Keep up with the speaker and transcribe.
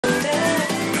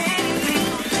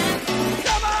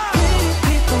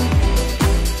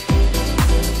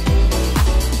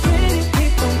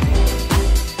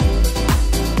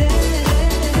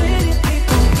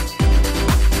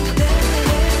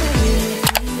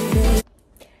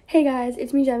Hey guys,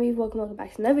 it's me Genevieve. Welcome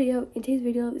back to another video. In today's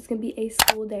video, it's gonna be a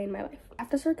school day in my life. I have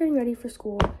to start getting ready for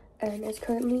school, and it's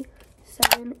currently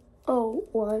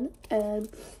 7:01, and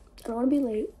I don't want to be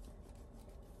late.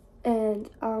 And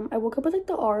I woke up with like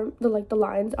the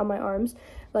lines on my arms,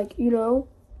 like, you know,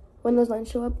 when those lines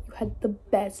show up, you had the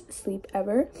best sleep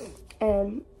ever,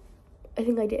 and I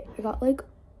think I did. I got like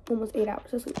almost 8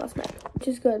 hours of sleep last night, which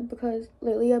is good because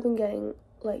lately I've been getting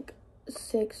like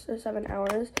 6 or 7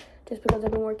 hours. Just because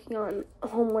I've been working on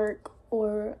homework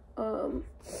or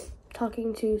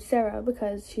talking to Sarah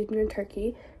because she's been in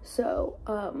Turkey. So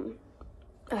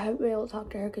I haven't been able to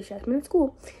talk to her because she hasn't been at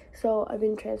school. So I've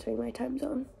been transferring my time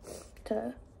zone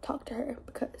to talk to her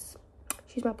because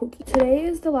she's my pookie. Today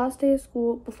is the last day of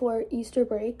school before Easter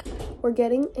break. We're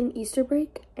getting an Easter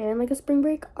break and like a spring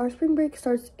break. Our spring break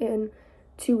starts in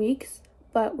 2 weeks,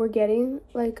 but we're getting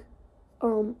like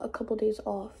a couple days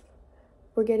off.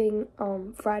 We're getting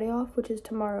Friday off, which is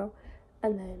tomorrow,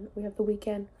 and then we have the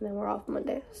weekend, and then we're off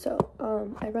Monday. So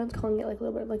everyone's calling it like a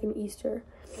little bit of like an Easter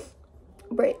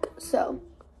break. So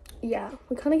yeah,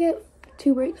 we kind of get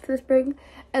 2 breaks for spring,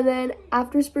 and then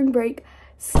after spring break,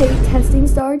 state testing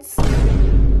starts.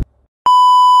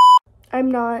 I'm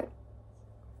not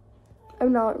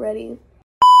ready.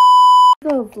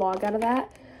 The vlog out of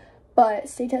that, but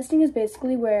state testing is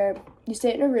basically where you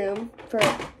sit in a room for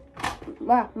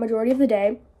majority of the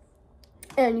day,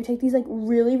 and you take these like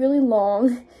really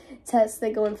long tests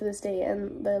that go in for the state,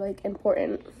 and they're like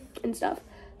important and stuff.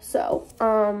 So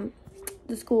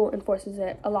the school enforces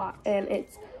it a lot, and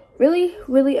it's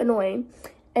really annoying.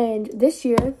 And this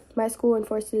year my school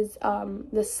enforces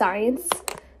the science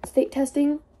state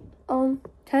testing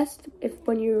test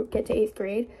when you get to 8th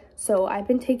grade. So I've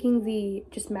been taking the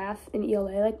just math and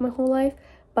ELA like my whole life,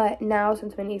 but now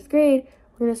since I'm in 8th grade,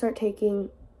 we're gonna start taking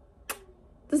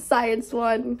the science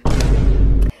one,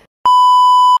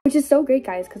 which is so great,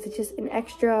 guys, because it's just an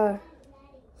extra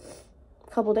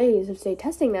couple days of state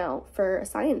testing now for a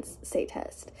science state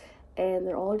test, and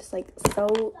they're all just like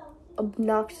so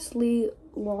obnoxiously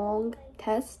long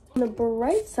tests. On the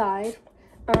bright side,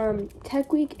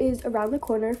 Tech Week is around the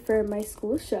corner for my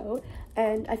school show,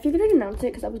 and I figured I'd announce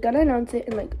it because I was gonna announce it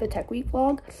in like the Tech Week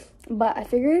vlog, but I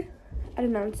figured I'd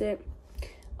announce it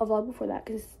a vlog before that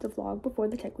because it's the vlog before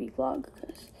the Tech Week vlog,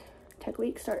 because Tech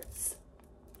Week starts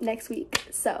next week.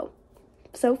 So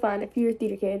fun if you're a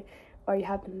theater kid or you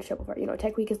have been in a show before. You know,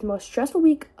 Tech Week is the most stressful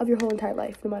week of your whole entire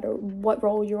life. No matter what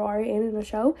role you are in a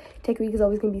show, Tech Week is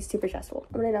always going to be super stressful.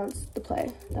 I'm going to announce the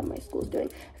play that my school is doing.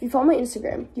 If you follow my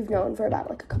Instagram, you've known for about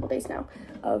like a couple days now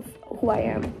of who I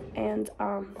am and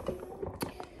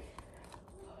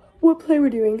what play we're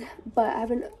doing, but I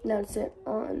haven't announced it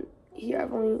on here.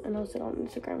 I've only announced it on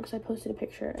Instagram because I posted a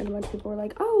picture and a bunch of people were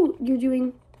like, oh, you're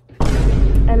doing,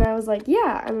 and I was like,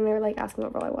 yeah, and then they were like asking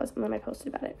what role I was, and then I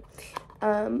posted about it.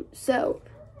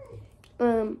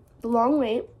 The long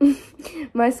wait,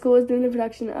 my school is doing the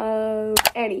production of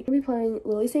Annie. We'll be playing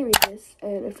Lily St. Regis,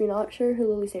 and if you're not sure who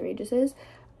Lily St. Regis is,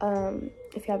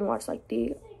 if you haven't watched like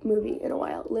the movie in a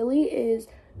while, Lily is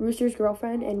Rooster's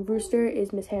girlfriend, and Rooster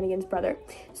is Miss Hannigan's brother.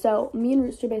 So me and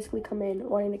Rooster basically come in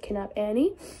wanting to kidnap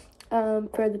Annie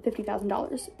for the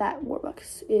 $50,000 that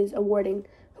Warbucks is awarding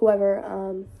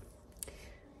whoever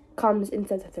comes and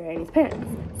says that they're Annie's parents.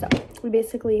 So we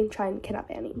basically try and kidnap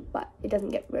Annie, but it doesn't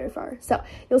get very far. So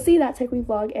you'll see that Tech Week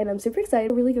vlog, and I'm super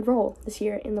excited. A really good role this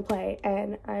year in the play,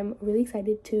 and I'm really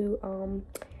excited to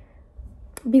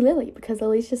be Lily because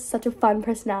Lily's just such a fun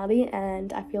personality,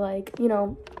 and I feel like, you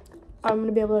know, I'm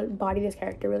gonna be able to embody this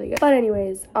character really good. But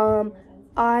anyways, I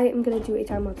am gonna do a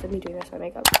time lapse of me doing this my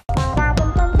makeup.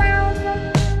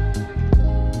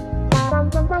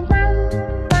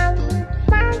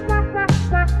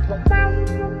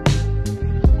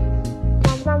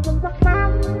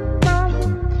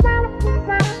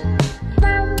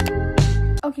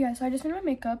 Okay guys, so I just did my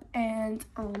makeup, and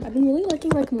I've been really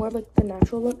liking like more of like the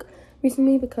natural look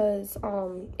recently because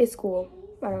it's school.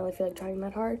 I don't really feel like trying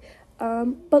that hard.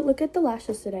 But look at the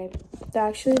lashes today. They're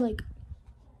actually like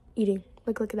eating.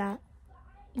 Like, look at that.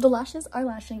 The lashes are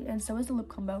lashing, and so is the lip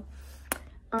combo.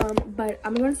 But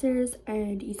I'm gonna go downstairs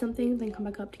and eat something, then come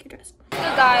back up to get dressed. So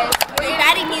guys, we're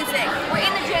batting music. We're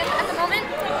in the gym at the moment.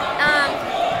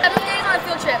 I'm getting on a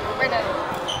field trip right now.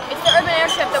 It's the urban air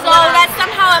trip that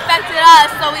somehow affected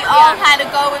us, so we all had to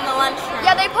go in the lunchroom.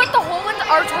 Yeah, they put our whole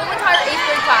entire 8th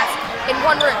grade class in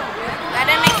one room. That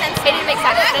didn't make sense. It didn't make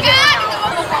sense. They didn't know.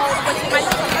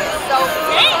 So,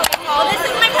 well, this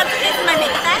is my cousin. This is my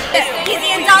makeup bag. Easy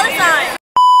and dollar sign.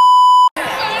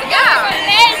 Yeah.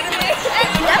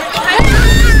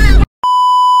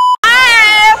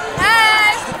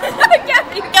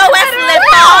 Yo, West lip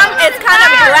balm. It's kind of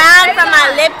brown.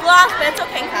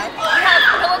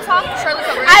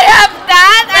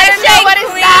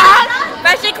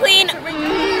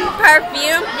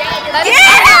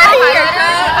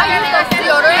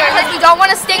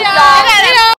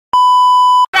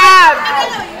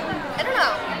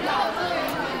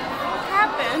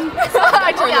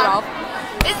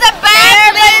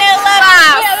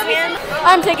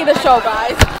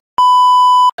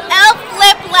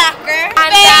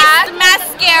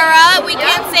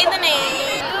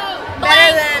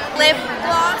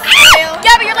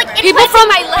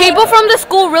 from the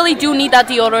school really do need that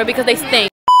deodorant because they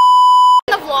stink.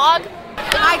 The vlog.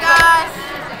 Hi guys.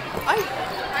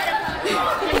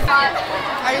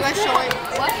 Are you guys showing?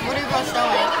 What are you guys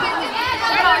showing?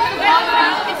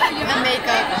 The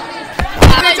makeup.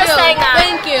 We're just saying that.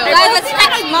 Thank you. Guys, let's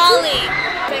text Molly.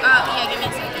 Yeah, give me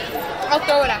a second. I'll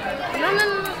throw it at her. No.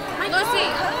 Let's see.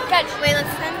 Catch. Wait,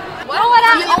 let's send. What?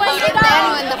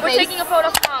 We're taking a photo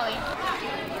of Molly.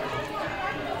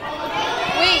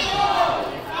 Wait.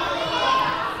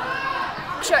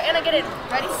 Sure, Anna, get in.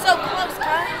 Ready? So close,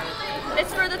 Kai.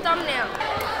 It's for the thumbnail.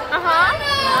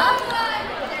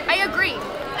 I agree.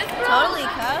 Totally,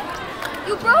 Kai.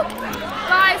 You broke.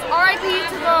 Guys, RIP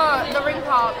to the ring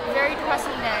pop. Very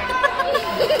depressing day.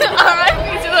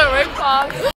 RIP to the ring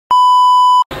pop.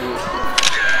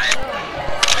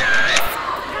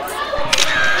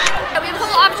 We have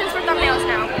full options for thumbnails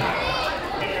now.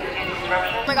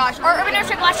 Oh my gosh, our Urban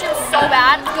Airstrip last year was so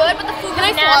bad. Good, but the food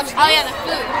was nasty. Oh yeah, the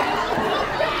food.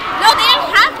 No, they didn't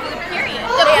have food, period.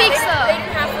 The pizza. They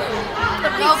didn't have food.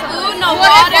 No food, no water.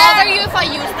 Would it bother you if I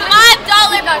used it?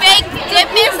 $5 baked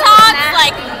Dippin' Dots?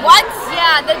 Like, what?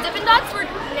 Yeah, the Dippin' Dots were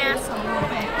nasty.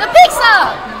 The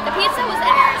pizza was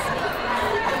nasty.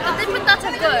 The Dippin' Dots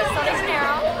are good. So there's an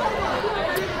arrow.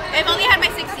 I've only had my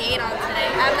 68 on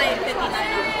today. I have my 59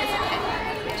 on. It's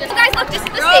okay. So guys, look, this is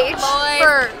the stage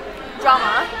for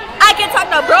drama. I can talk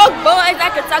to broke boys. I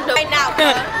can talk to right now.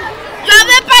 Yo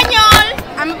hablo español.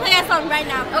 I'm gonna play a song right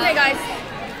now. Okay, guys.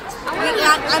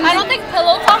 I don't think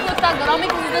Pillow Talk looks that good on me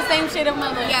because it's the same shade of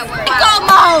my lips. Yeah, we're Come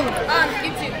on.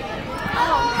 YouTube.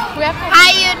 We have to.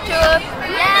 Hi YouTube.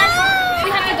 Yes. We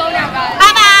have to go now, guys.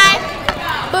 Bye bye.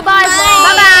 Bye-bye, vlog.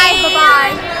 Bye-bye.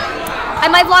 Bye-bye. I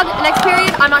might vlog next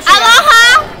period. I'm not sure.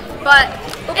 Aloha. But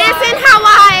It's in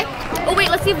Hawaii. oh wait,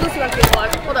 let's see if Lucy wants to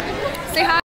vlog. Hold up. Say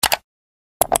hi.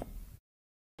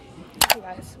 Okay,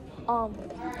 guys.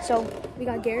 So we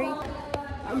got Gary.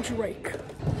 I'm Drake.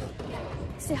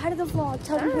 Say hi to the vlog.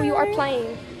 Tell them who you are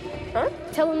playing. Huh?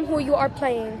 Tell them who you are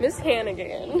playing. Miss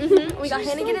Hannigan. We got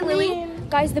Hannigan and Lily.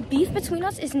 Guys, the beef between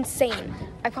us is insane.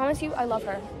 I promise you, I love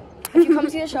her. If you come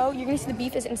see the show, you're gonna see the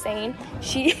beef is insane.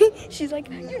 She's like,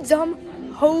 you dumb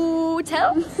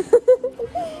hotel.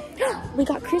 We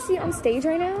got Chrissy on stage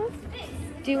right now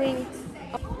doing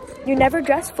You're Never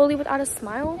Dressed Fully Without a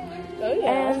Smile. Oh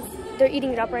yeah. And they're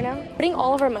eating it up right now. Putting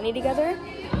all of our money together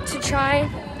to try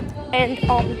and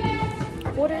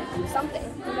order something.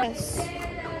 Yes.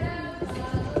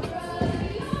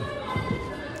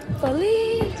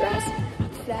 Fully dressed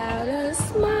without a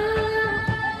smile.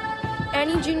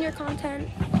 Any junior content.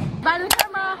 Bye to the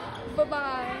camera.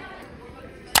 Bye-bye.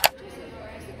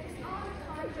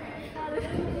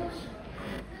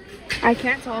 I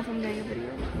can't tell if I'm doing a video.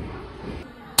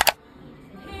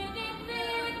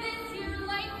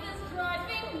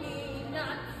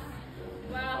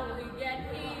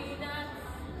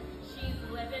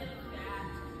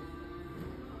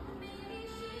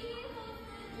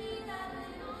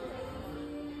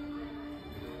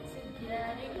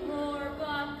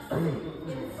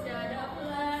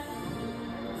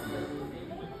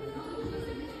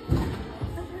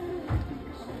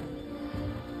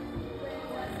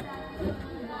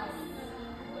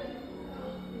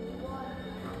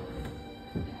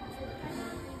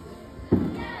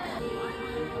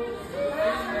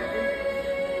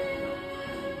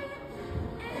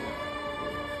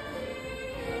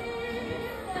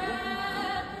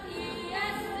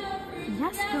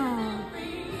 Yes, girl.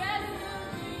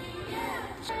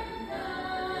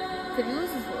 Did he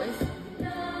lose his voice?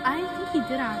 I think he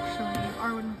did actually.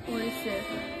 Or he's sick.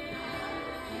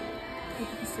 I think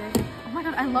he's sick. Oh my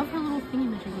god, I love her little thingy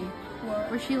majiggy.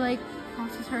 Where she like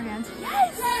crosses her hands.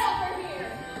 Yes!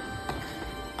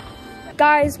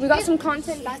 Guys, we got some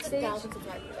content backstage.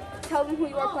 Tell them who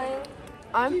you are playing.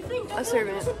 I'm a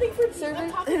servant.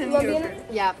 Servant? You wanna be in it?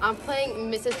 Yeah, I'm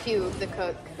playing Mrs. Hugh, the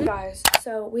cook. Guys,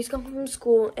 so we just come from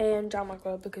school and drama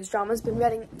club because drama's been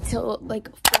running till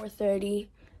like 4:30,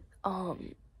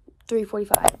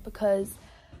 3:45 because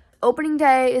opening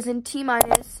day is in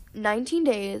T-minus 19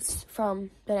 days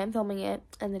from the day I'm filming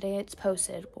it, and the day it's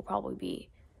posted will probably be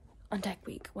on Tech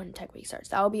Week when Tech Week starts.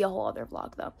 That will be a whole other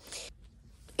vlog though.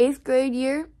 8th grade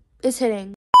year is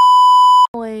hitting.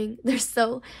 There's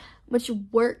so much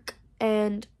work,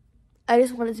 and I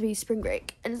just want it to be spring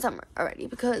break and summer already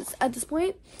because at this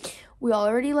point we all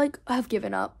already like have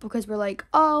given up because we're like,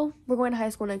 oh, we're going to high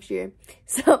school next year,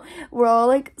 so we're all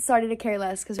like starting to care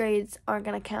less because grades aren't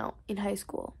gonna count in high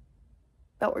school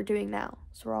that we're doing now.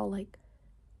 So we're all like,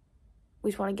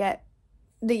 we just want to get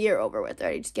the year over with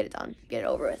already, just get it done, get it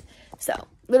over with. So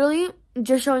literally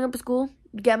just showing up at school,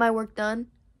 get my work done,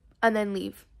 and then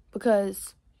leave.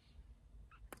 because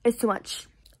it's too much.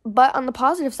 But on the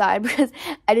positive side, because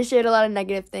I just shared a lot of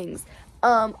negative things,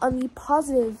 on the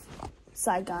positive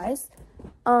side, guys,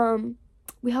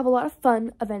 we have a lot of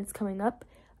fun events coming up.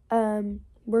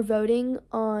 We're voting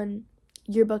on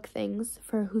yearbook things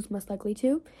for who's most likely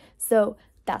to, so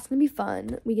that's gonna be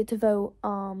fun. We get to vote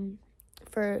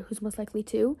for who's most likely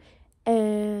to,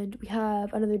 and we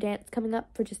have another dance coming up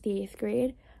for just the 8th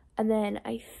grade. And then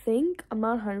I think, I'm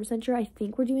not 100% sure, I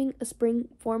think we're doing a spring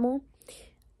formal.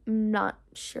 I'm not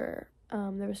sure.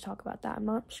 There was talk about that. I'm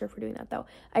not sure if we're doing that, though.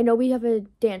 I know we have a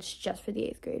dance just for the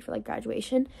 8th grade for, like,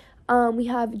 graduation. We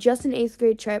have just an 8th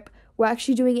grade trip. We're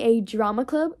actually doing a drama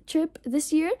club trip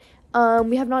this year.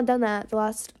 We have not done that the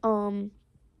last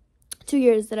 2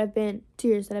 years that I've been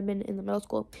in the middle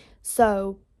school.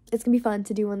 So it's gonna be fun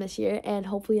to do one this year, and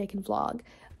hopefully I can vlog.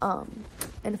 And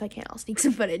if I can't, I'll sneak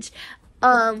some footage.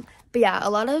 But yeah, a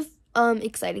lot of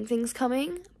exciting things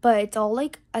coming, but it's all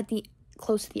like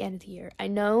close to the end of the year. I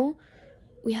know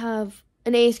we have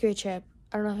an 8th grade trip.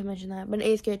 I don't know if I mentioned that, but an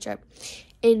 8th grade trip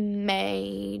in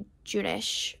May,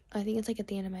 June-ish. I think it's like at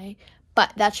the end of May.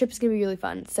 But that trip is gonna be really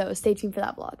fun, so stay tuned for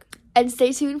that vlog. And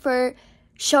stay tuned for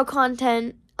show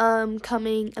content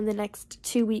coming in the next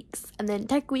 2 weeks, and then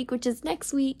Tech Week, which is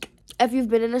next week. If you've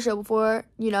been in a show before,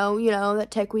 you know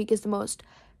that Tech Week is the most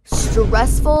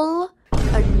stressful,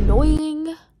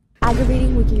 annoying,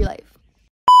 aggravating week of your life.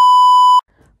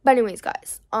 But anyways,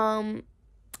 guys,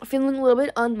 feeling a little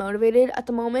bit unmotivated at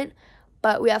the moment,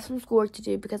 but we have some schoolwork to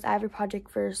do because I have a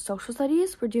project for social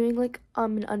studies. We're doing like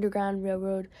an Underground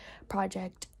Railroad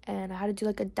project, and I had to do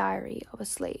like a diary of a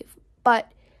slave,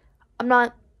 but I'm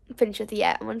not finished with it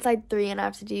yet. I'm on slide 3 and I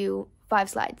have to do 5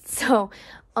 slides, so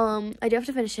I do have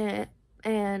to finish it,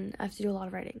 and I have to do a lot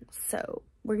of writing, so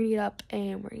we're gonna get up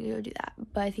and we're gonna go do that.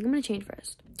 But I think I'm gonna change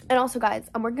first. And also, guys,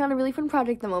 I'm working on a really fun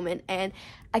project at the moment, and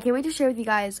I can't wait to share with you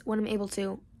guys when I'm able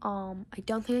to. I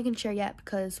don't think I can share yet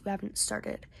because we haven't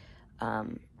started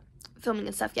filming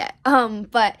and stuff yet,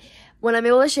 but when I'm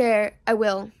able to share, I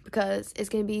will, because it's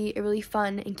gonna be a really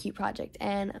fun and cute project,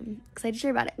 and I'm excited to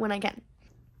share about it when I can.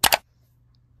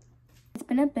 It's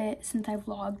been a bit since I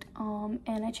vlogged,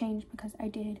 and I changed because I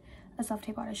did a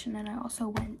self-tape audition, and I also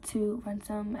went to run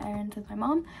some errands with my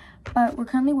mom. But we're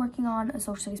currently working on a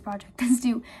social studies project. It's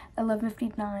due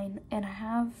 11:59, and I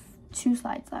have 2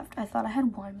 slides left. I thought I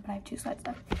had 1, but I have 2 slides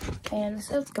left. And this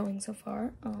is how it's going so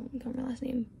far. I don't know my last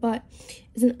name, but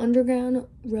it's an Underground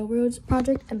Railroads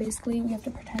project, and basically we have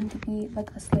to pretend to be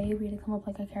like a slave. We had to come up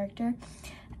like a character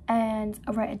and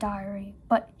write a diary.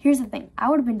 But here's the thing, I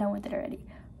would have been done with it already,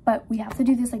 but we have to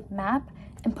do this like map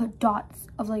and put dots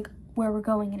of like where we're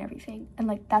going and everything, and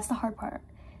like that's the hard part,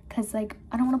 because like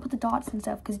I don't want to put the dots and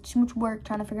stuff because it's too much work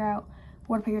trying to figure out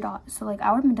where to put your dots. So like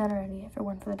I would have been done already if it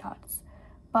weren't for the dots.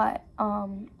 But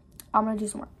I'm gonna do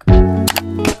some work.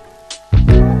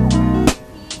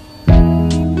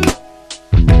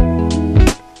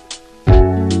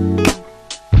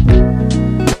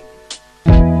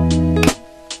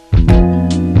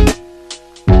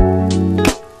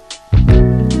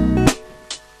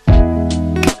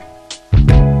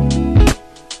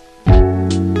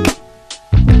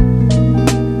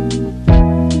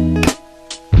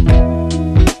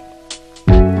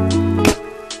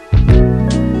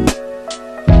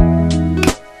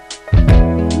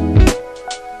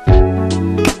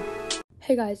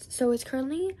 Hey guys, so it's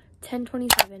currently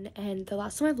 10:27, and the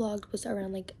last time I vlogged was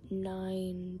around like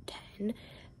 9:10,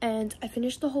 and I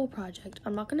finished the whole project.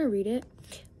 I'm not gonna read it,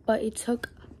 but it took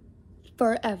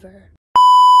forever.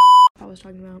 I was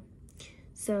talking about.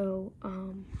 So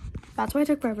that's why it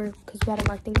took forever, because we had to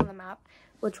mark things on the map,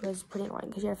 which was pretty annoying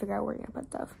because you had to figure out where you're gonna put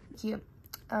stuff. Yeah.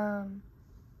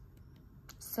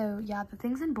 So yeah, the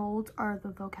things in bold are the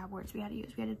vocab words we had to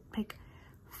use. We had to pick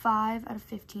 5 out of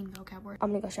 15 vocab words. I'm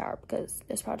gonna go shower because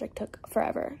this project took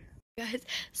forever. Guys,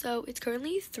 so it's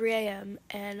currently 3 a.m.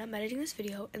 and I'm editing this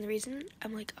video, and the reason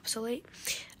I'm like up so late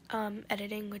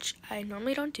editing, which I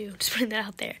normally don't do, just putting that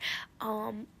out there,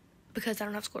 because I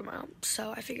don't have school tomorrow,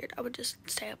 so I figured I would just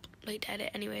stay up late to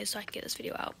edit anyways so I can get this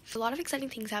video out. A lot of exciting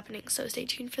things happening, so stay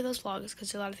tuned for those vlogs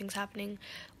because there's a lot of things happening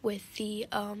with the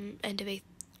end of 8th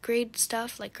grade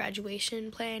stuff, like graduation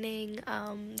planning.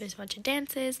 There's a bunch of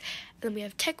dances, and then we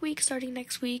have Tech Week starting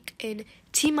next week in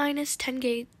T-minus 10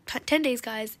 days,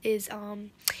 guys, is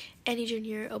any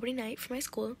junior opening night for my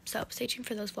school, so stay tuned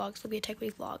for those vlogs. There'll be a Tech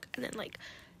Week vlog and then like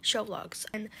show vlogs,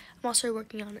 and I'm also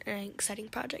working on an exciting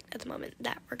project at the moment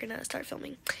that we're gonna start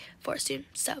filming for soon,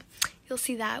 so you'll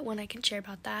see that when I can share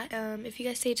about that. If you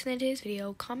guys stay to the end of today's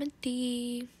video, comment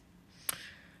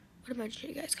what emoji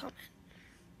did you guys comment?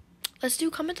 let's do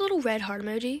comment the little red heart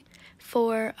emoji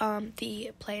for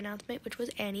the play announcement, which was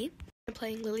Annie. I'm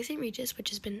playing Lily St. Regis, which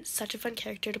has been such a fun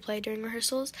character to play during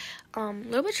rehearsals. A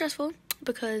little bit stressful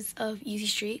because of Easy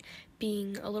Street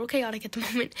being a little chaotic at the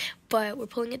moment, but we're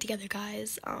pulling it together,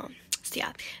 guys. So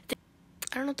yeah,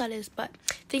 I don't know what that is, but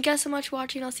thank you guys so much for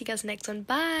watching. I'll see you guys next one.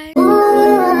 Bye.